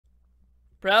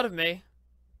Proud of me.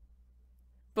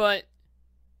 But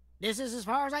This is as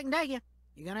far as I can take you.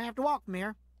 You're gonna have to walk from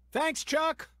here. Thanks,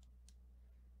 Chuck.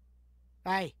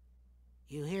 Hey,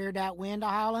 you hear that wind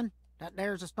a-howling? That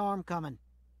there's a storm coming.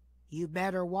 You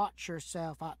better watch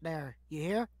yourself out there. You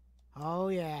hear? Oh,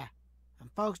 yeah. And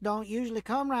folks don't usually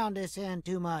come round this end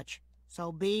too much,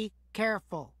 so be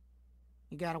careful.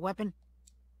 You got a weapon?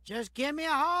 Just give me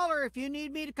a holler if you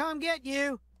need me to come get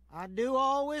you. I do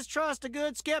always trust a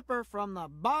good skipper from the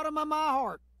bottom of my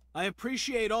heart. I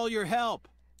appreciate all your help.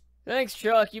 thanks,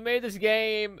 Chuck. You made this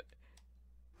game.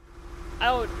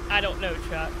 I don't know,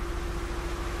 Chuck.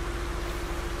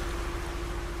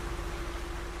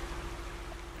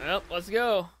 Well, let's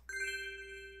go.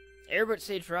 Everybody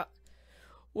say drop.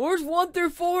 Where's 1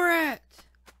 through 4 at?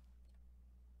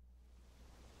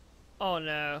 Oh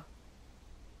no.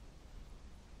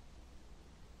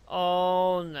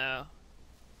 Oh no.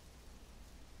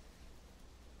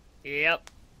 Yep.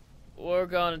 We're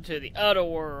going to the other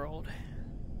world.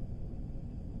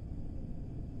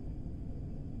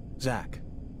 Zach,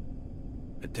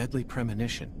 a deadly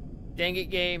premonition. Dang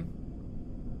it, game.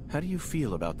 How do you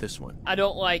feel about this one? I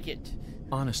don't like it.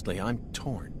 Honestly, I'm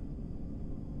torn.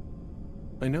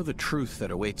 I know the truth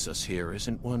that awaits us here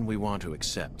isn't one we want to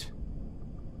accept.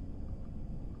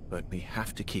 But we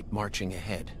have to keep marching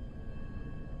ahead.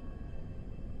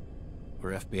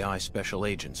 We're FBI special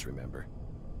agents, remember?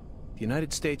 The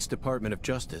United States Department of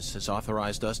Justice has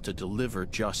authorized us to deliver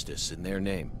justice in their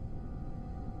name.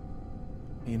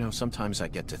 You know, sometimes I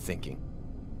get to thinking,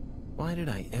 why did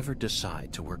I ever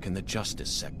decide to work in the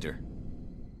justice sector?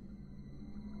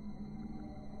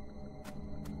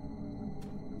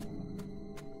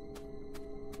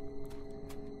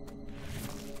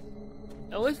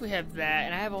 At least we have that,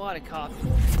 and I have a lot of coffee.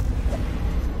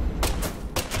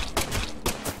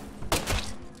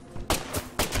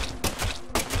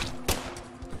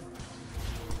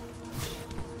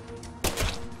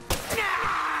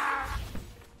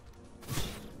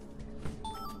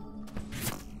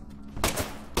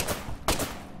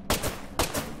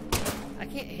 I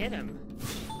can't hit him.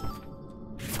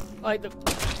 Like the...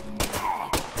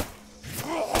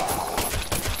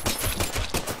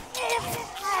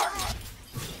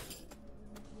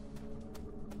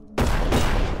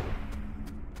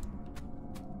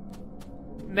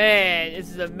 Man, this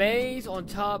is a maze on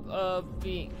top of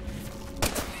being...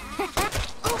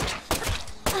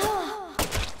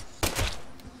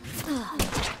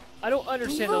 I don't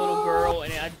understand the little girl,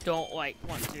 and I don't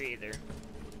want to either.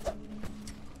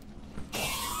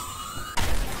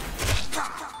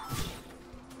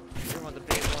 You're one of the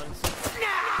big ones.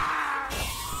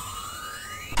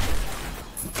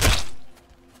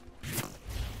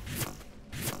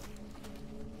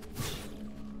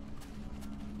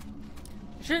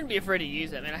 Shouldn't be afraid to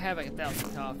use it, man. I have like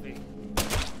 1,000 coffee.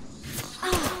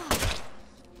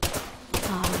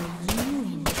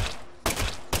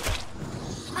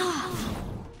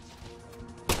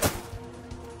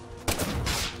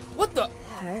 What the?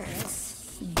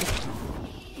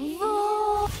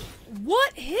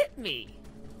 What hit me?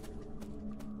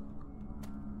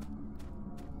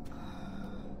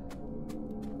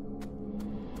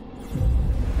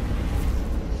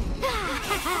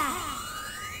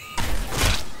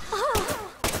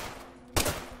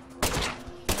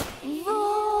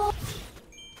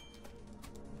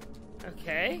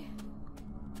 Okay.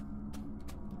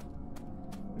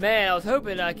 Man, I was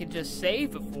hoping I could just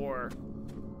save before.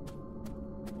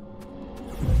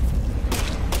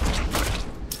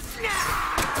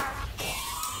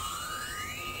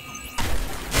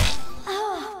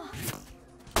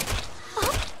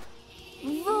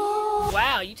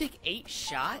 Wow, you take 8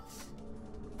 shots?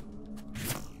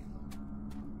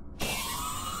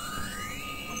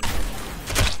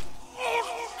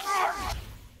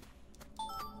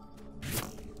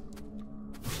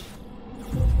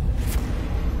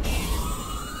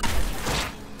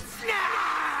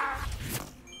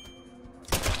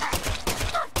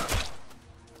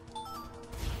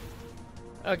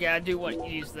 Okay, I do want to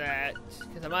use that,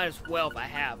 because I might as well if I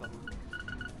have them.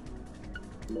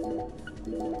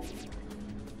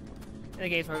 And the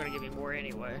game's probably going to give me more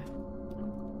anyway.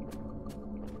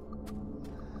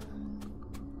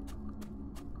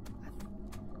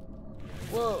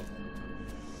 Whoa.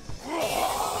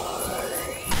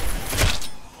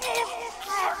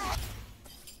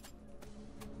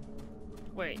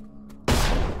 Wait.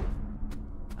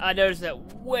 I noticed that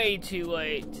way too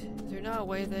late. Is there not a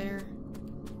way there?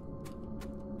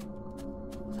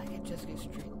 I can just go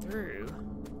straight through.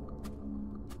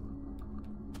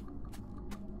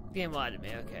 Game lied to me,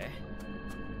 okay.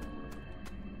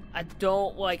 I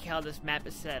don't like how this map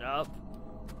is set up.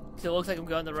 So it looks like I'm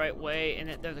going the right way, and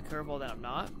there's a curveball that I'm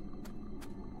not.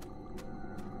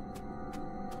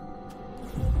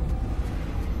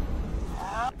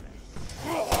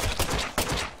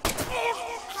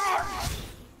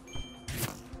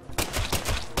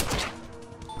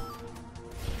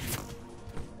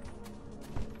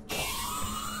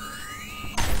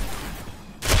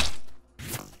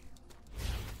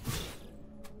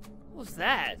 What was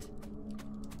that?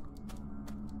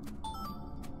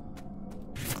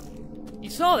 You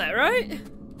saw that, right?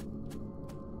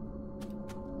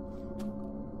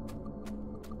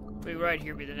 Be right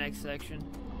here, be the next section.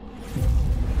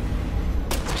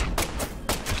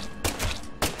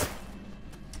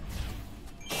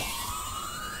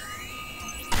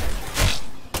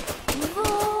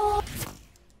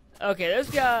 Okay, this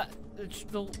guy,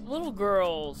 the little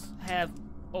girls have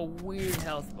a weird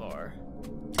health bar.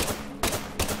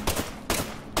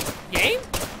 Game?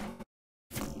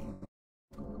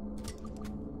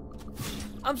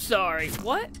 I'm sorry,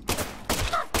 what?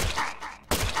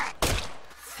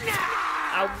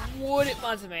 I wouldn't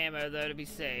mind some ammo though to be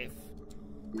safe.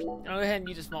 I'll go ahead and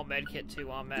use a small med kit too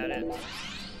while I'm at it.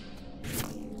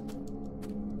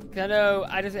 Cause I know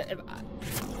I just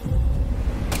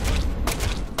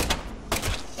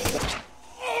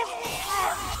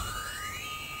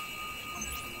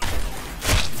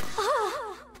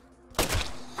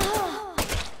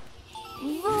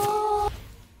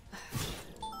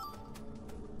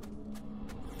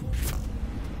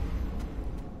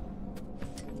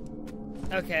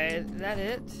okay, is that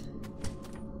it?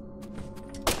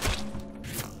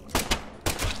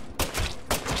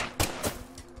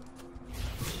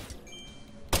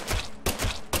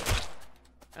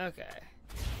 Okay.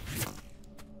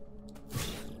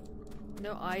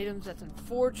 No items, that's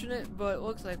unfortunate, but it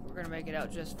looks like we're gonna make it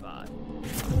out just fine.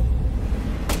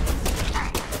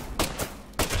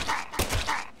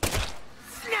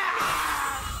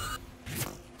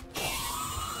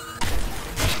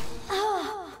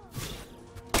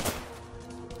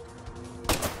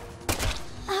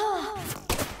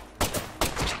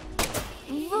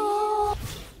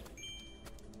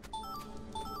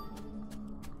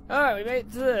 Alright, we made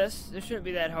it to this. This shouldn't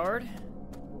be that hard.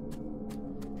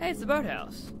 Hey, it's the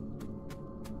boathouse.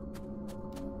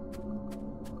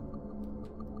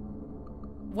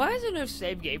 Why is there no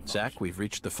save game function? Zach, we've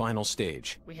reached the final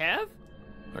stage. We have?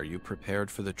 Are you prepared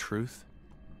for the truth?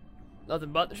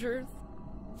 Nothing but the truth?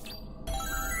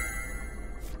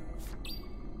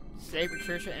 Save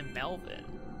Patricia and Melvin.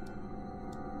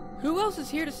 Who else is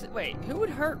here to wait, who would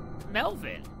hurt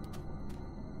Melvin?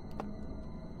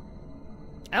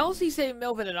 I don't see saving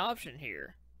Melvin an option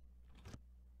here.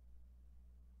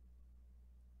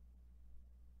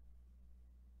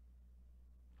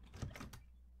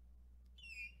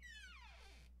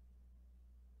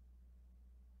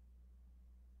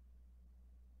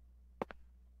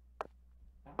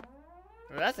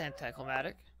 Well, that's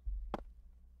anticlimactic.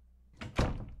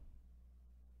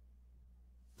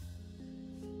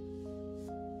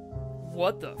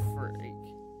 What the freak?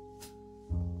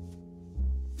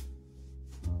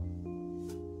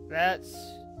 That's...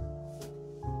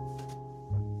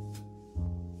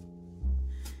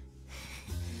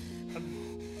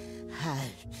 I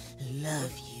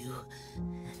love you.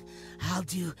 I'll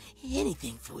do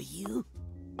anything for you.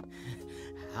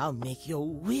 I'll make your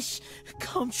wish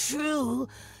come true.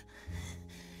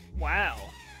 wow.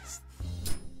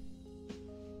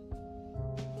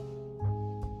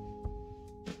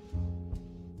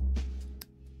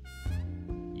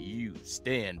 You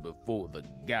stand before the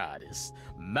goddess.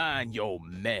 Mind your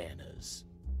manners.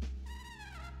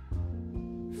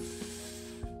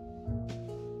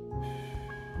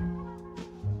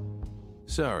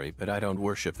 Sorry, but I don't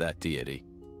worship that deity.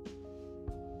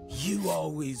 You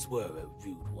always were a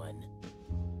rude one.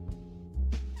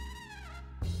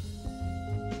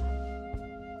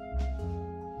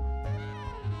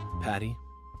 Patty,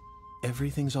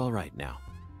 everything's all right now.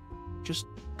 Just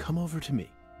come over to me.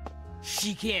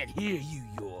 She can't hear you,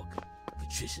 York.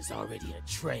 Patricia's already in a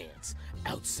trance.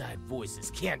 Outside voices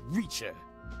can't reach her.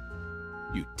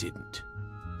 You didn't.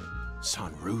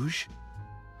 San Rouge?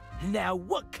 Now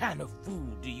what kind of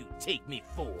fool do you take me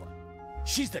for?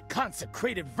 She's the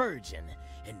consecrated virgin,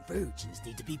 and virgins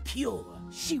need to be pure.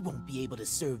 She won't be able to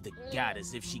serve the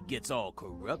goddess if she gets all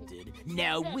corrupted.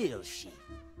 Now will she?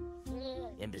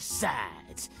 And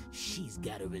besides, she's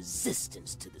got a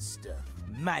resistance to the stuff.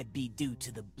 Might be due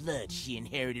to the blood she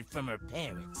inherited from her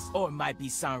parents. Or might be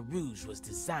San Rouge was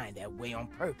designed that way on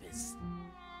purpose.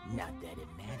 Not that it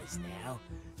matters now,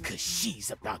 'cause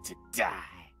she's about to die.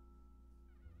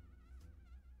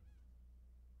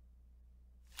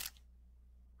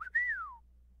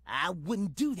 I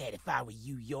wouldn't do that if I were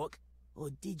you, York. Or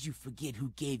did you forget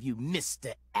who gave you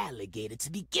Mr. Alligator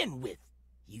to begin with?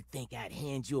 You think I'd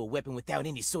hand you a weapon without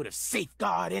any sort of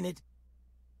safeguard in it?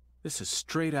 This is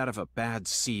straight out of a bad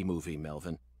C movie,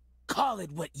 Melvin. Call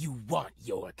it what you want,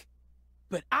 York.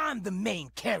 But I'm the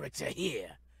main character here,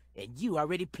 and you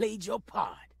already played your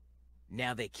part.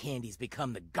 Now that Candy's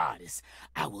become the goddess,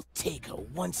 I will take her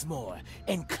once more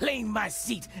and claim my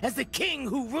seat as the king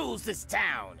who rules this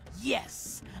town.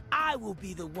 Yes, I will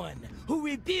be the one who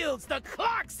rebuilds the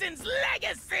Clarksons'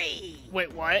 legacy!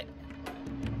 Wait, what?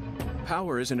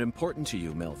 Power isn't important to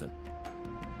you, Melvin.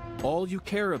 All you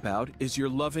care about is your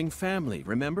loving family,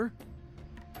 remember?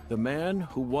 The man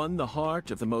who won the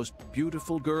heart of the most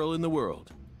beautiful girl in the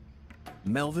world.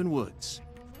 Melvin Woods.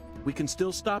 We can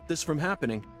still stop this from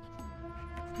happening.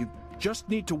 You just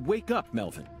need to wake up,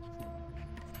 Melvin.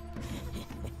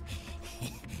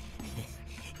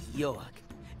 York,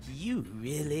 you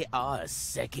really are a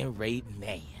second-rate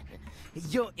man.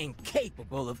 You're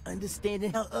incapable of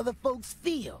understanding how other folks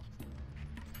feel.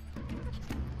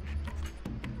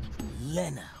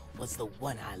 Lena was the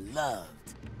one I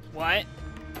loved. What?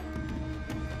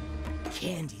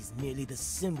 Candy's merely the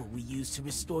symbol we use to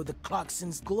restore the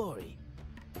Clarksons' glory.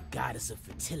 The goddess of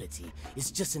fertility is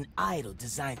just an idol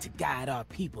designed to guide our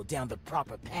people down the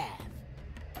proper path.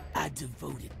 I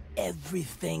devoted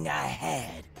everything I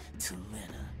had to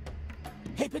Lena.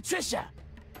 Hey, Patricia!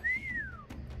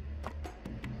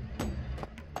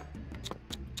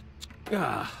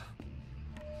 Ah.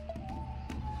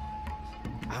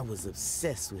 I was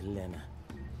obsessed with Lena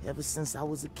ever since I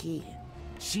was a kid.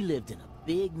 She lived in a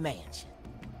big mansion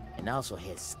and also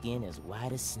had skin as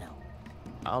white as snow.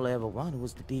 All I ever wanted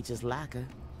was to be just like her.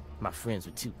 My friends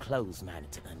were too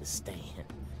close-minded to understand.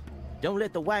 Don't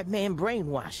let the white man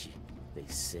brainwash you, they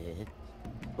said.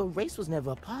 But race was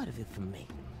never a part of it for me.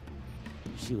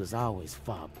 She was always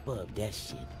far above that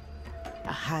shit.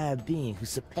 A higher being who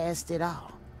surpassed it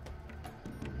all.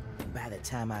 By the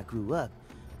time I grew up,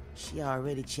 she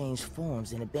already changed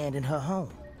forms and abandoned her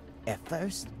home. At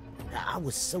first, I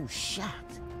was so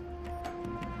shocked.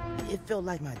 It felt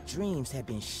like my dreams had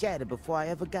been shattered before I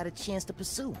ever got a chance to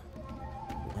pursue them.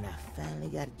 But when I finally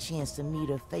got a chance to meet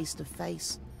her face to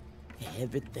face,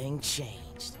 everything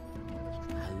changed.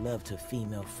 I loved her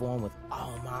female form with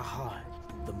all my heart.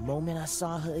 The moment I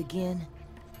saw her again,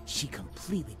 she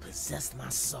completely possessed my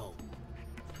soul.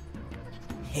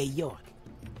 Hey, York,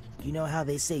 you know how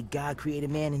they say God created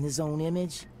man in his own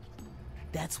image?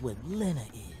 That's what Lena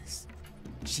is.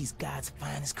 She's God's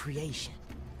finest creation.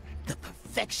 The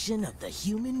perfection of the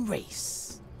human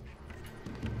race.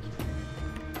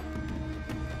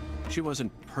 She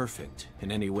wasn't perfect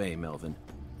in any way, Melvin.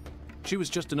 She was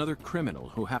just another criminal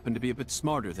who happened to be a bit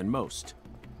smarter than most.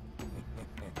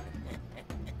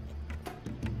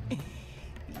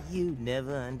 You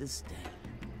never understand.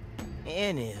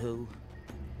 Anywho,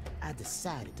 I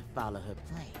decided to follow her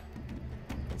plan.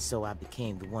 And so I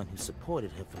became the one who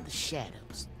supported her from the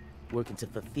shadows, working to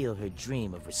fulfill her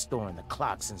dream of restoring the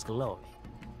Clarksons' glory.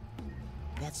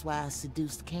 That's why I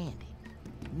seduced Candy,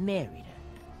 married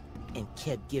her, and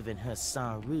kept giving her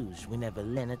Sang Rouge whenever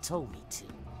Lena told me to.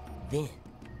 Then,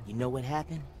 you know what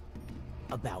happened?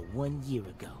 About 1 year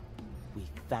ago, we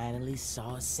finally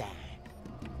saw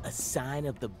a sign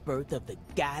of the birth of the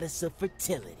goddess of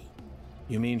fertility.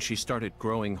 You mean she started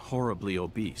growing horribly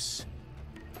obese?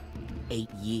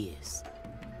 8 years.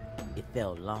 It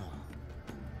felt long,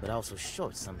 but also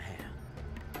short somehow.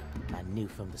 I knew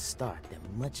from the start that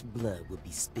much blood would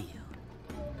be spilled.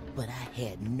 But I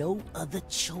had no other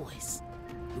choice.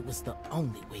 It was the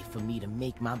only way for me to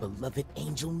make my beloved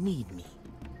angel need me.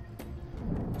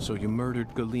 So you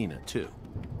murdered Galena, too?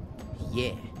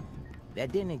 Yeah,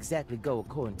 that didn't exactly go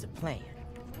according to plan.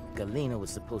 Galena was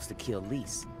supposed to kill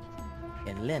Lise,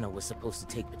 and Lena was supposed to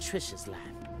take Patricia's life.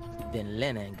 Then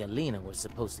Lena and Galena were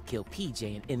supposed to kill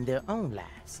PJ and end their own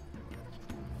lives.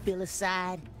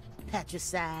 Filicide,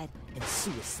 patricide, and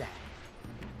suicide.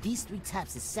 These 3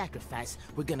 types of sacrifice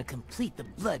were gonna complete the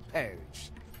blood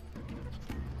purge.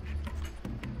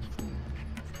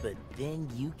 But then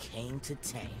you came to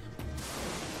town.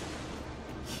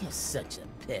 You're such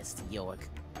a pest, York.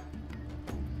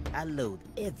 I loathe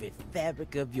every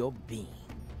fabric of your being.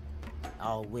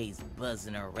 Always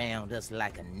buzzing around us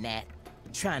like a gnat,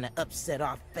 trying to upset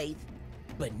our faith,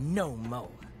 but no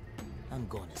more. I'm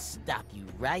gonna stop you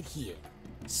right here,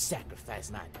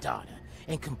 sacrifice my daughter,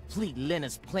 and complete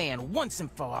Lena's plan once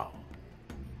and for all.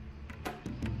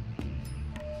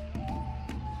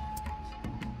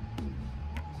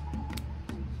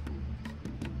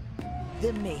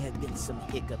 There may have been some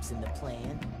hiccups in the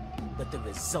plan, but the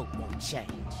result won't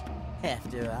change.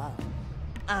 After all,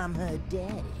 I'm her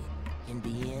daddy. In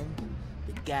the end,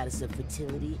 the goddess of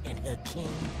fertility and her king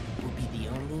will be the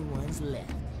only ones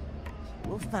left.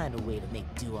 We'll find a way to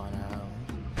make do on our own.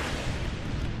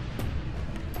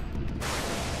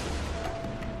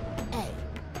 Hey,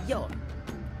 York,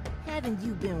 haven't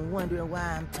you been wondering why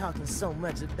I'm talking so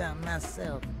much about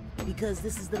myself? Because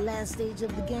this is the last stage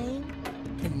of the game?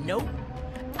 Nope.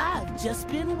 I've just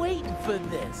been waiting for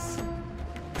this.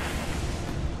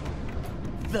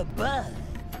 The bud.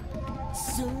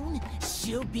 Soon,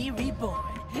 she'll be reborn,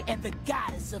 and the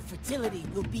goddess of fertility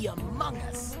will be among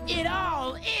us. It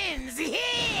all ends here!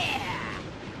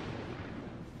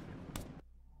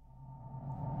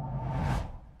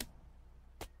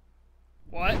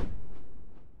 What?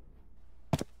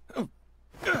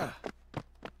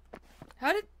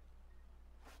 How did...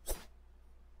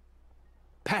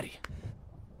 Patty,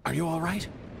 are you all right?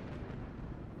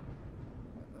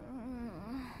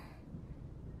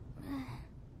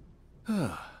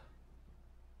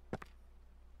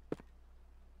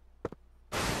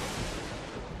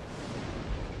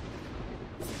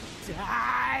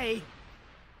 Die!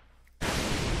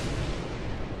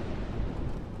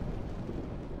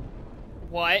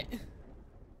 What?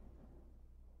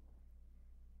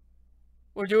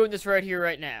 We're doing this right here,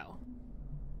 right now.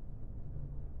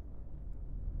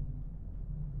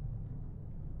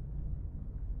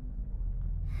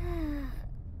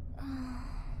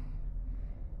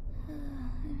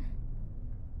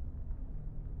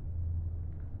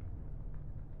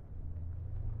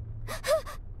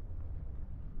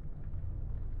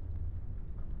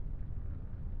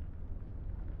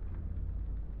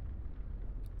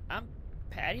 I'm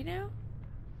Patty now?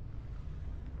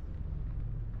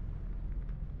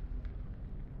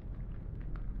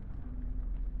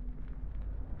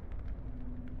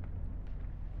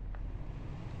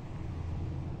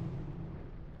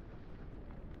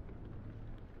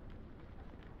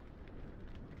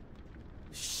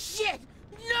 Shit!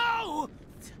 No!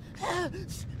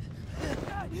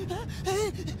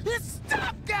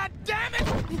 Stop, goddammit!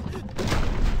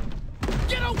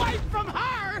 Get away from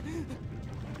her!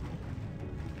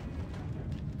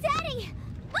 Daddy!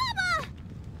 Mama!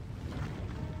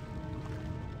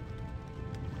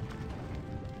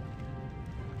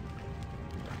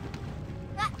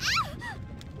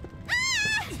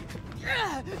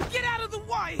 Get out of the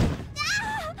way!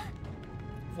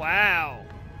 Wow.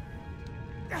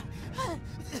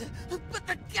 But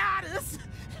the goddess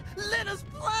let us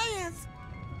plans!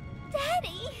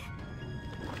 Daddy!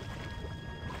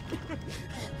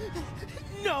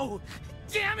 No!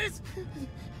 Damn it!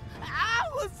 I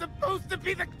was supposed to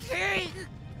be the king!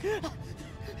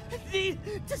 Need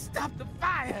to stop the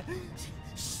fire!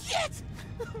 Shit!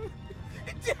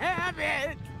 Damn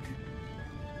it!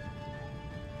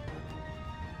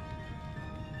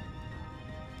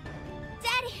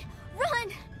 Daddy,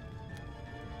 run!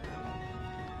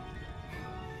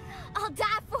 I'll die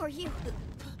for you.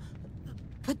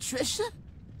 Patricia?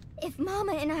 If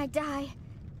Mama and I die,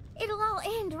 it'll all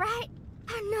end, right?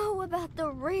 I know about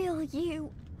the real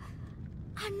you.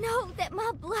 I know that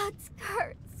my blood's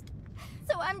cursed.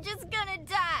 So I'm just gonna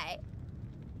die.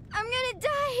 I'm gonna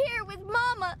die here with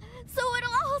Mama, so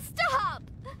it'll all stop.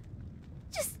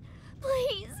 Just,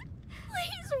 please,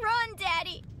 please run,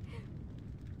 Daddy.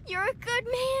 You're a good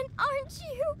man, aren't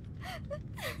you?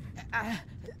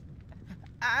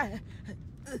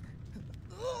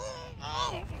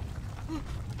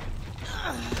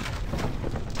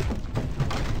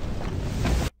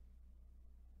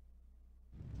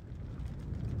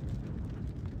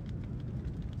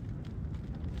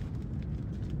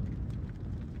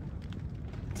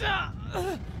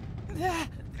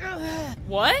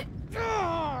 What?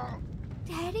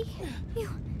 Daddy, you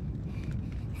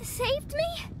saved me?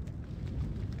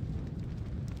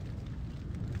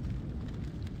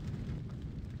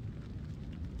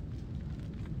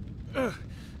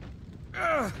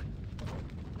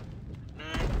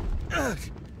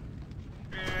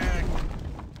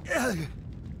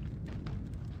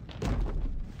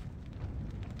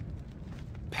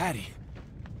 Patty.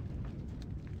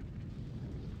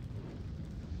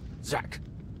 Zach,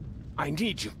 I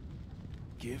need you.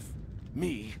 Give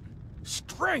me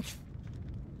strength.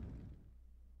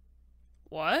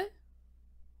 What?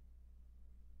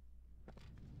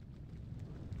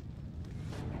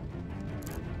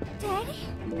 Daddy?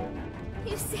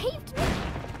 You saved me?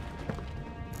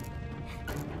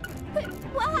 But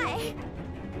why?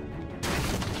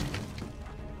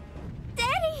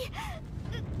 Daddy!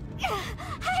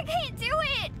 I can't do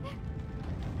it!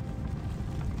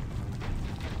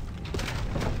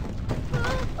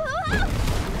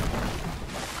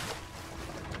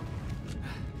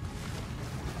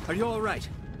 Are you all right?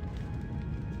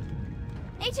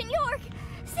 Agent York,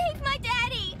 save my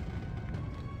daddy!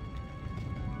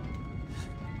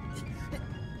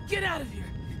 Get out of here!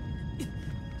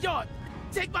 York,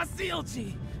 take my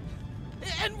CLG!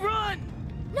 And run!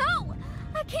 No!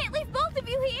 I can't leave both of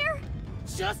you here!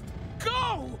 Just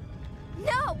go!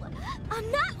 No!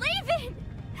 I'm not leaving!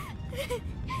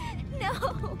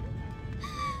 No!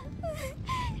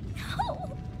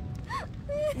 No!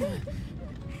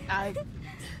 I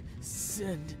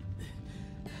sinned.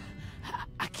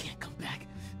 I can't come back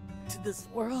to this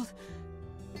world.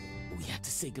 We have to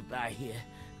say goodbye here.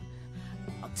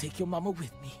 I'll take your mama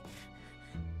with me.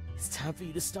 It's time for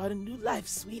you to start a new life,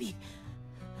 sweetie.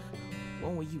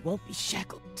 One where you won't be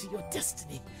shackled to your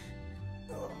destiny.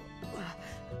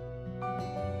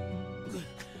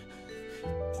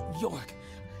 York,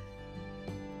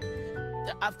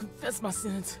 I've confessed my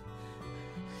sins.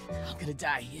 I'm gonna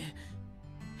die here.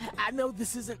 I know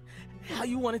this isn't how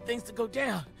you wanted things to go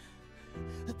down,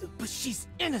 but she's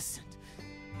innocent.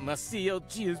 My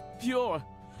CLG is pure.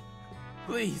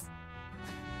 Please,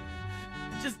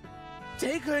 just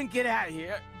take her and get out of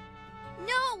here.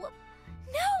 No!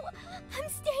 No! I'm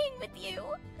staying with you!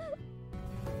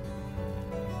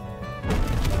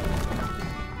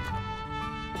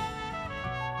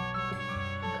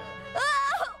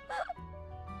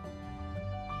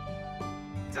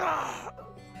 Ah!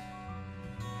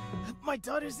 My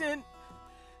daughter's in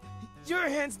your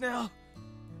hands now,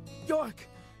 York.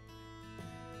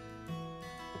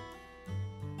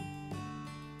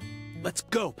 Let's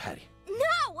go, Patty.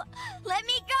 No! Let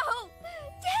me go!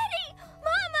 Daddy!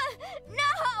 Mama! No!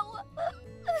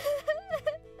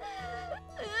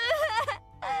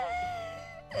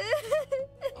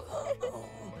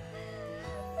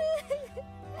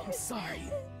 I'm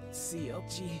sorry,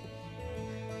 CLG.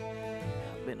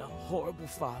 I've been a horrible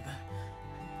father.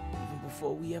 Even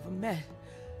before we ever met,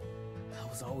 I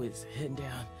was always heading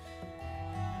down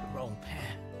the wrong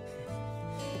path.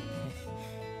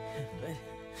 But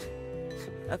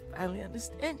I finally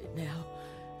understand it now.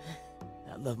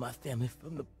 I love my family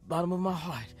from the bottom of my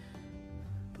heart.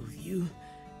 Both you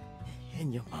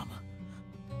and your mama.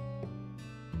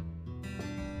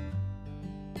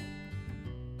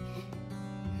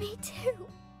 Me too.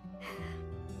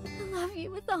 I love you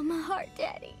with all my heart,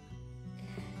 Daddy.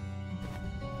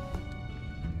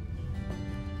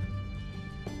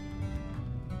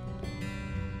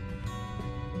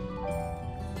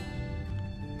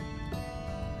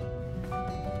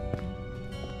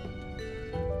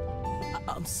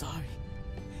 I'm sorry,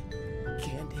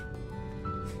 Candy.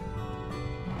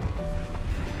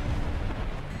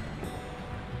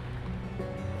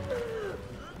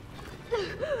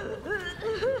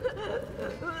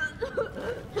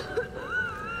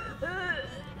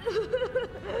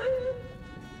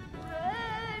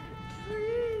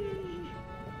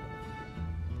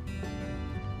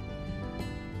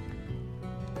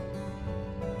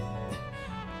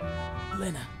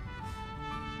 Lena,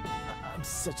 I'm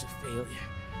such a failure.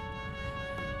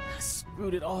 I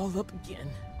screwed it all up again.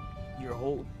 Your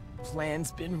whole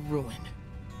plan's been ruined.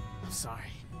 I'm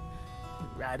sorry.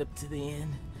 Right up to the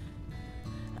end,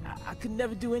 I could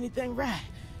never do anything right.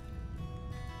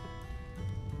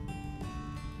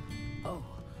 Oh,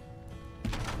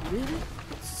 really?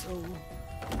 So,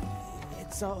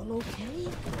 it's all okay?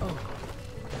 Oh,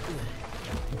 good.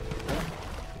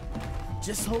 Well,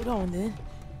 just hold on then.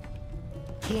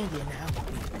 Candy and I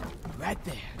will be right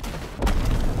there.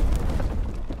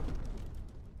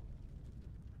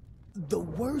 The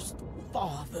worst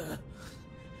father,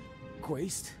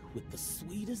 graced with the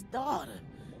sweetest daughter.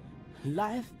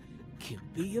 Life can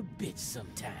be a bitch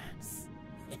sometimes.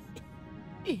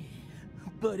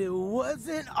 But it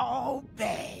wasn't all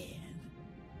bad.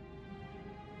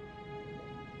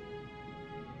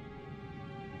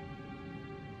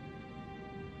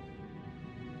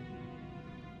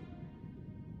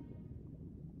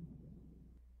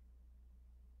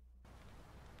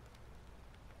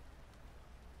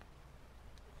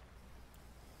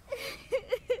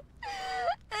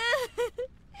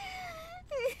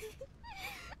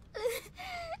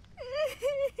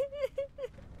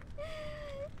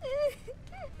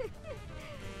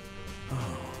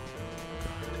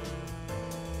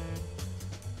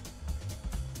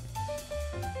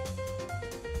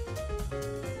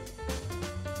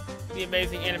 The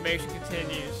amazing animation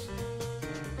continues.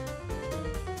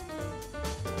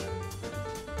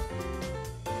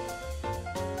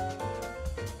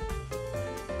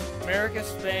 America,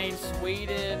 Spain,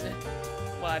 Sweden,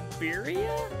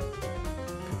 Liberia?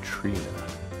 Katrina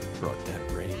brought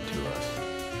that rain to us.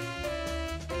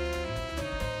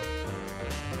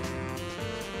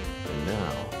 And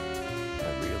now,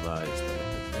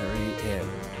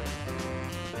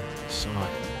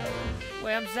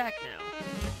 I'm Zack now.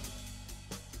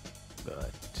 But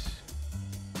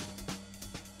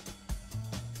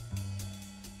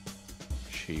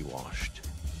she washed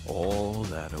all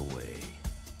that away.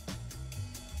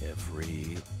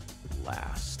 Every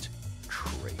last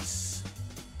trace.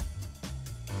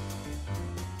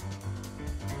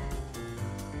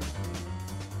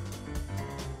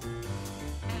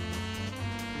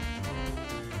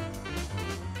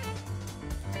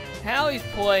 How he's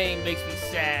playing makes me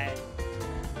sad.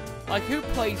 Like, who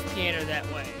plays piano that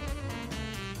way?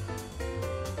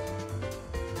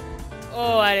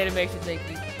 Oh, that animation makes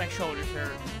my shoulders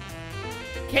hurt.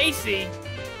 Casey!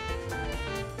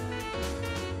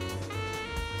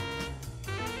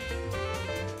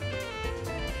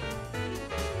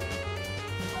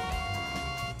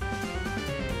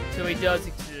 So he does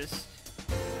exist.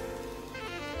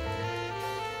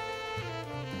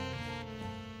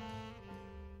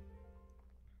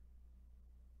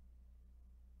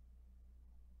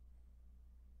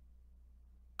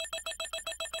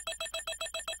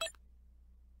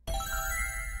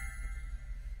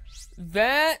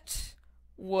 That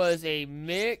was a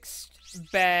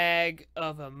mixed bag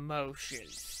of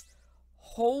emotions.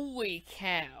 Holy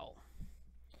cow.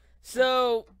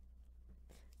 So,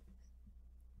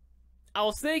 I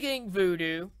was thinking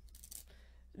voodoo.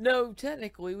 No,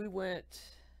 technically we went...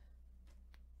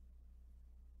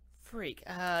 Freak.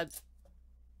 I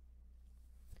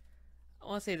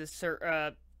want to say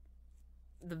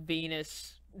the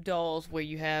Venus dolls where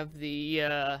you have the,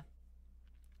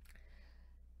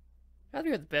 I don't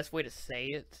think that's the best way to say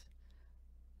it.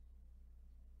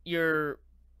 I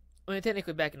mean,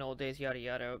 technically back in old days, yada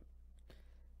yada,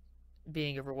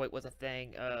 being overweight was a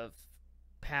thing of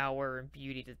power and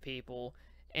beauty to people.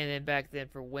 And then back then,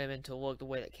 for women to look the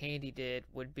way that Candy did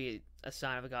would be a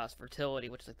sign of a goddess fertility,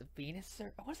 which is like the Venus.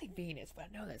 I want to say Venus, but I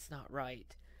know that's not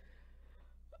right.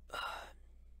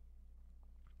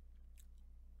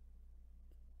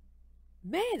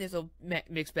 Man, there's a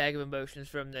mixed bag of emotions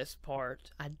from this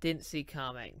part I didn't see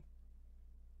coming.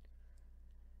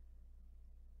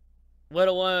 Let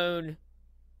alone...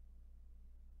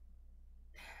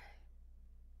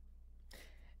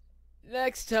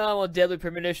 Next time on Deadly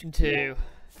Premonition 2.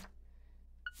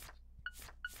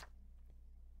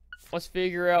 Let's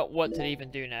figure out what to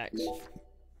even do next.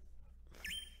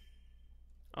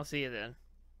 I'll see you then.